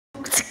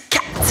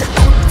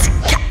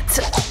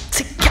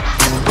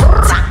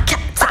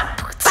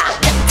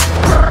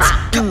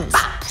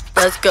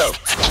Let's go.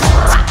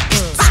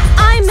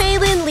 I'm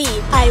Maylin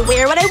Lee. I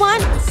wear what I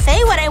want,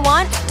 say what I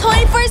want,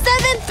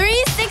 24/7,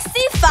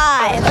 365.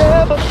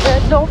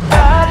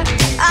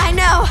 I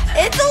know,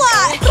 it's a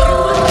lot.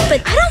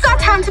 But I don't got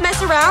time to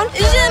mess around.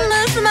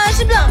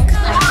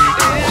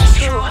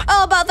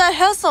 All about that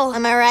hustle,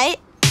 am I right?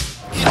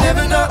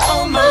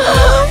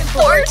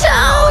 Poor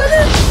town.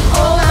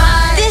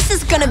 This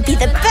is gonna be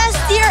the best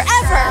year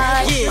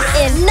ever.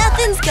 And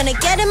nothing's gonna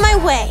get in my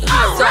way.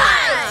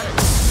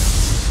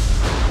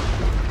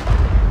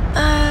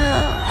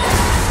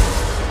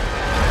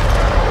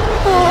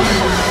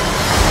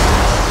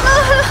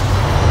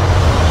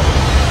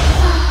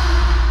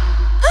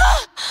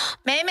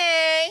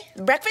 May,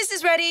 breakfast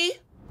is ready.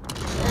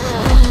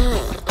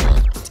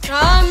 It's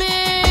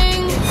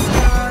coming.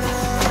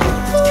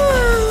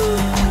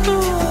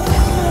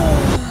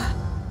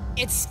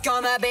 It's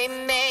gonna be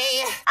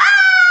me.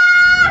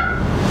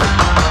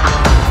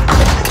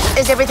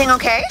 Is everything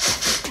okay?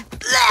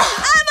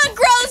 I'm a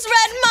gross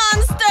red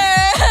monster.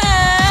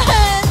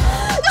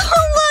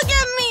 Don't look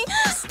at me.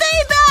 Stay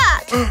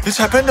back. It's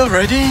happened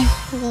already?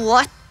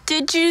 What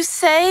did you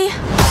say?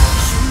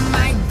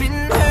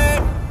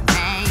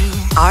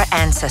 Our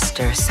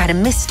ancestors had a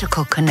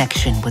mystical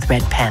connection with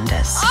red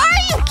pandas.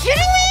 Are you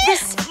kidding me?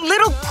 This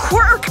little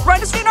quirk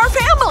runs in our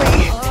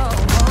family.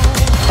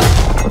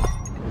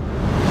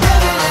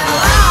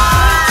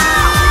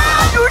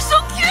 You're so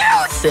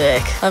cute!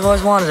 Sick. I've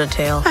always wanted a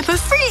tail. I'm a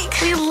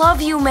freak. We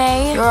love you,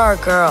 May. You're our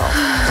girl.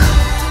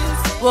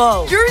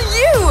 Whoa. You're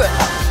you!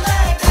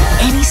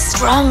 Any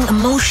strong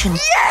emotion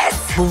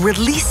will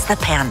release the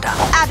panda.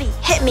 Abby,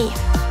 hit me.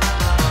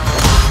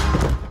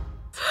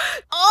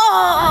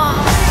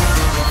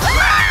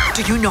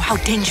 Do you know how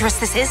dangerous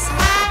this is?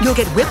 You'll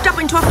get whipped up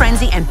into a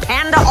frenzy and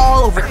panda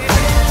all over.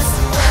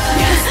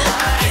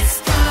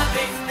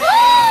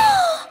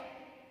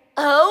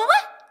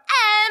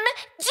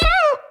 OMG!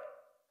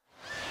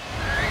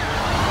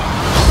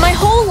 My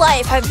whole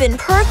life I've been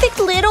perfect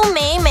little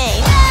May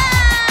May.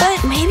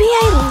 But maybe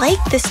I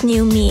like this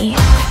new me.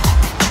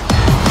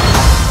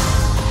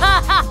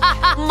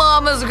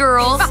 Mama's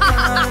girl.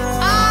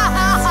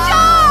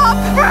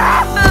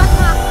 Stop!